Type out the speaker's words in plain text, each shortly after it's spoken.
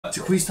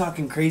Jaqui's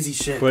talking crazy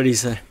shit. What did he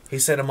say? He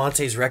said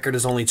Amonte's record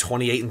is only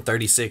 28 and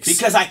 36.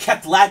 Because I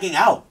kept lagging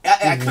out.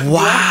 I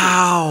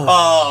Wow.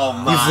 Oh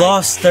my. You've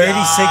lost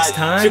 36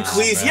 times?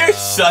 Jaquiz, you're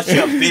such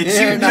a bitch.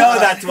 You know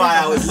that's why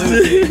I was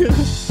losing.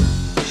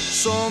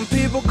 Some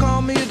people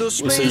call me the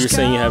space So you're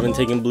saying you haven't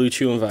taken Blue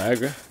Chew and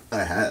Viagra?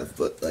 I have,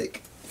 but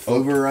like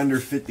over or under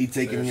 50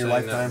 taken in your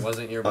lifetime.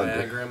 Wasn't your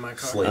Viagra in my car?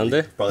 Slightly.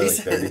 Under? Probably like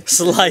 30.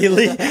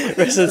 Slightly.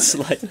 Versus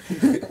slightly.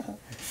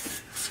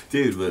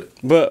 Dude,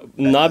 But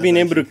not being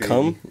able to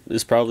come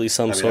is probably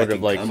some I sort can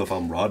of like. come if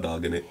I'm raw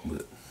dogging it,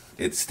 but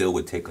it still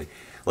would take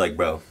like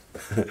bro.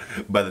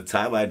 By the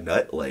time I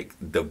nut, like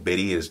the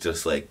biddy is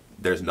just like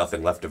there's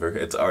nothing left of her.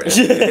 It's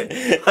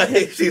already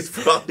like she's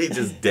probably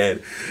just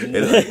dead. And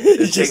like,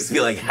 it takes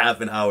me like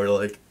half an hour to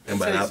like, and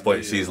by that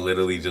point she's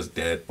literally just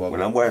dead.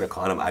 When I'm wearing a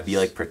condom, I'd be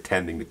like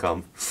pretending to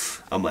come.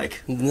 I'm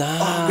like, Nah.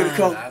 I'm gonna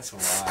come. That's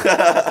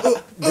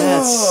wild.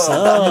 That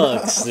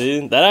sucks,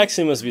 dude. That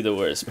actually must be the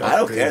worst, bro. I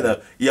don't care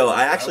though. Yo,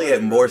 I actually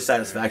get more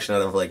satisfaction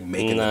out of like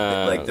making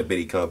the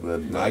biddy come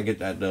than I get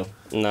that though.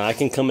 Nah, I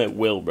can come at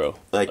will, bro.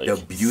 Like the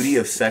beauty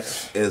of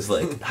sex is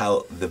like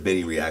how the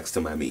biddy reacts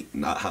to my meat,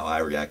 not how I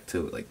react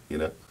to it. Like, you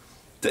know,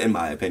 in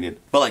my opinion.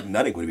 But like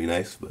nutting would be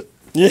nice, but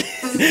Yeah.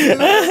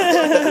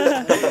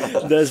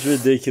 That's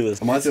ridiculous.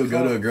 Amonte would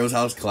go to a girl's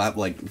house, clap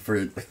like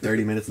for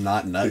 30 minutes,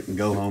 not nut, and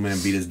go home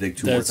and beat his dick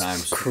two more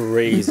times.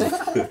 Crazy.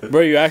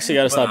 Bro, you actually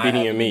gotta stop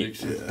beating your meat.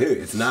 dude,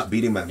 it's not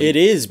beating my meat. It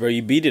is, bro.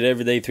 You beat it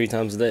every day 3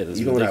 times a day. That's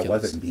Even ridiculous. when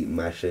I wasn't beating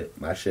my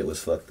shit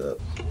was fucked up.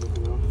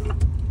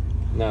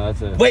 No,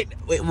 that's it. Wait,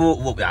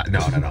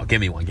 no.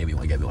 Give me one.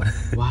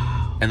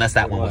 Wow. Unless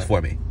that one was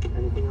for me.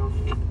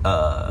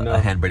 A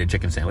hand-breaded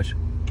chicken sandwich.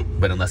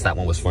 But unless that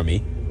one was for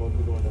me.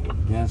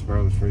 Yes,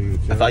 bro, it's for you.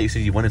 I thought you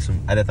said you wanted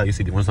some. I thought you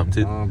said you wanted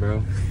something too. Oh,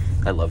 bro.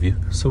 I love you.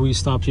 So we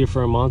stopped here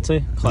for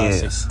Amonte?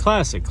 Classic. Yes.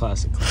 Classic.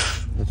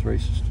 That's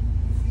racist.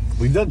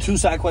 We've done 2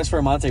 side quests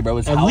for Amonte, bro.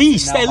 His At house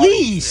least. and now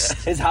Hardee's.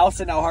 His house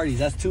and now Hardee's.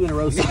 That's 2 in a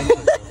row.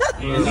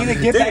 You need to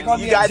get back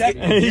on the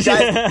objective. You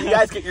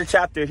guys get your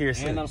chapter here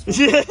soon.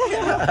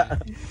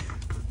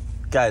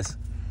 Guys.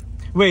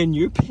 Wait, and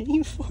you're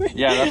paying for it?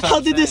 Yeah, that's what How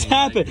I'm did this saying,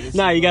 happen? like,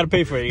 Nah, you gotta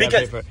pay for it. You gotta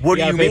pay for it. What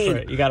do you gotta pay mean? for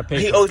it. You gotta pay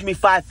He for it. owes me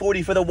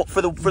 $5.40 for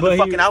the But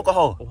fucking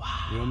alcohol.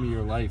 You owe me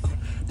your life.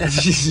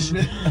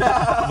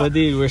 But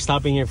dude, we're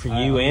stopping here for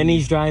you, and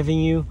he's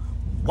driving you.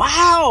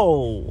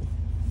 Wow.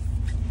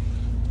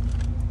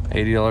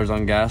 $80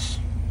 on gas.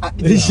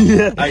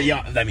 Yeah.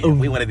 I mean,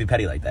 we want to be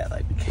petty like that.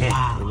 Like, we can't.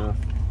 Wow. You know?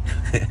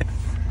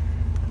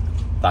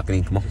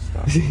 Fucking come on.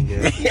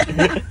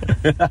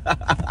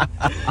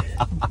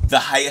 The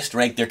highest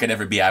rank there could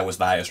ever be, I was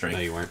the highest rank.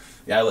 No, you weren't.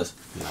 Yeah, I was.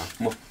 No.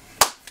 Come on.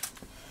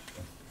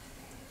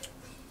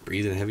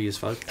 Breathing heavy as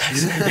fuck.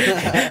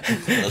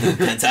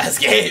 Intense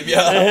game,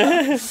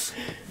 yo.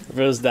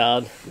 Bro's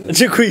down.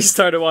 Jaquiz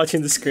started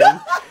watching the screen.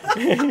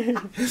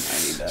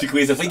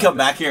 Jaquiz, if we come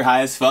back here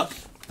high as fuck.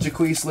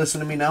 Jaquiz, listen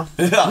to me now.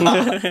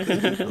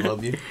 I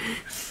love you.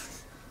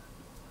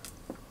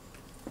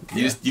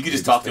 You could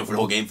just talk to him for the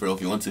whole game for real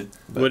if you want to.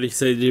 What did he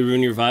say? Did he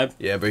ruin your vibe?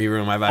 Yeah, but he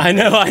ruined my vibe. I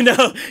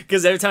know.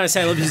 Because every time I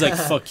say I love you, he's like,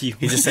 fuck you.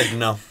 He just said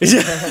no.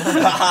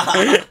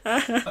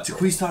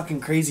 Jaqui's talking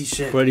crazy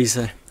shit. What did he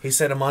say? He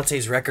said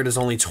Amonte's record is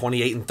only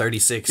 28 and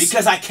 36.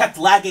 Because I kept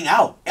lagging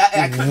out.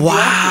 I couldn't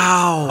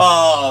Wow.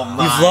 Oh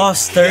my. You've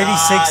lost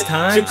 36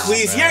 times?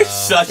 Jaquiz, you're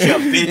such a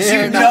bitch.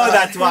 You know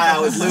that's why I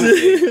was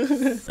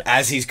losing.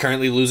 As he's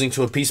currently losing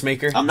to a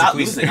peacemaker. I'm not Jaquiz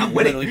losing, I'm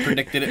winning. literally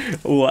predicted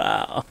it.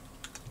 Wow.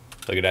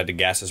 Look at that, the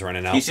gas is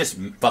running out. He's just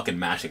fucking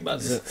mashing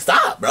buttons.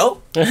 Stop,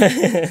 bro. Why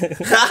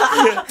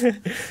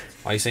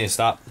are you saying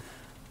stop?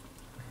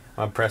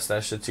 I'll press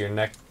that shit to your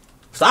neck.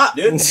 Stop,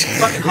 dude. It's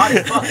fucking hot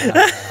as fuck.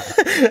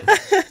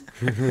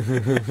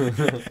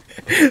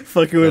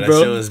 Fucking with That bro.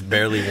 shit was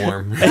barely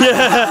warm.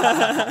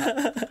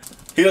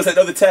 He doesn't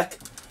know the tech.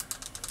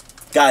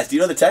 Guys, do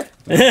you know the tech?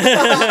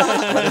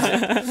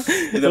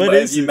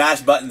 If you mash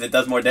buttons, it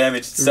does more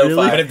damage. It's so Really?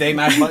 fire. But if they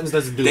mash buttons,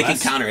 does it do They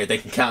less? can counter it. They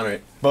can counter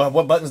it. But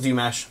what buttons do you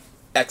mash?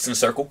 X and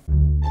circle.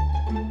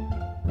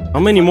 How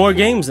many more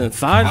games than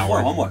 5?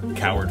 One more.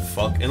 Coward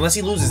fuck. Unless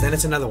he loses, then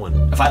it's another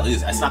one. If I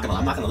lose, I'm not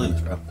gonna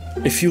lose, bro.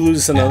 If you lose,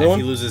 it's another If one?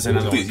 he loses,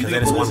 another one. Please, Because you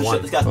then it's lose this 1-1.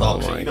 shit, this guy's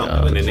dog shit. my You know.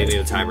 God. And then they need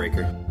a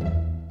tiebreaker.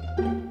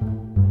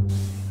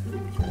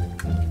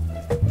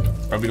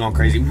 Probably going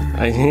crazy.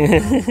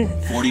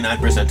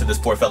 49% of this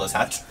poor fella's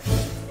hatch.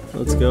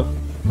 Let's go.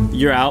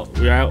 You're out.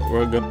 We're out.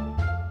 We're good.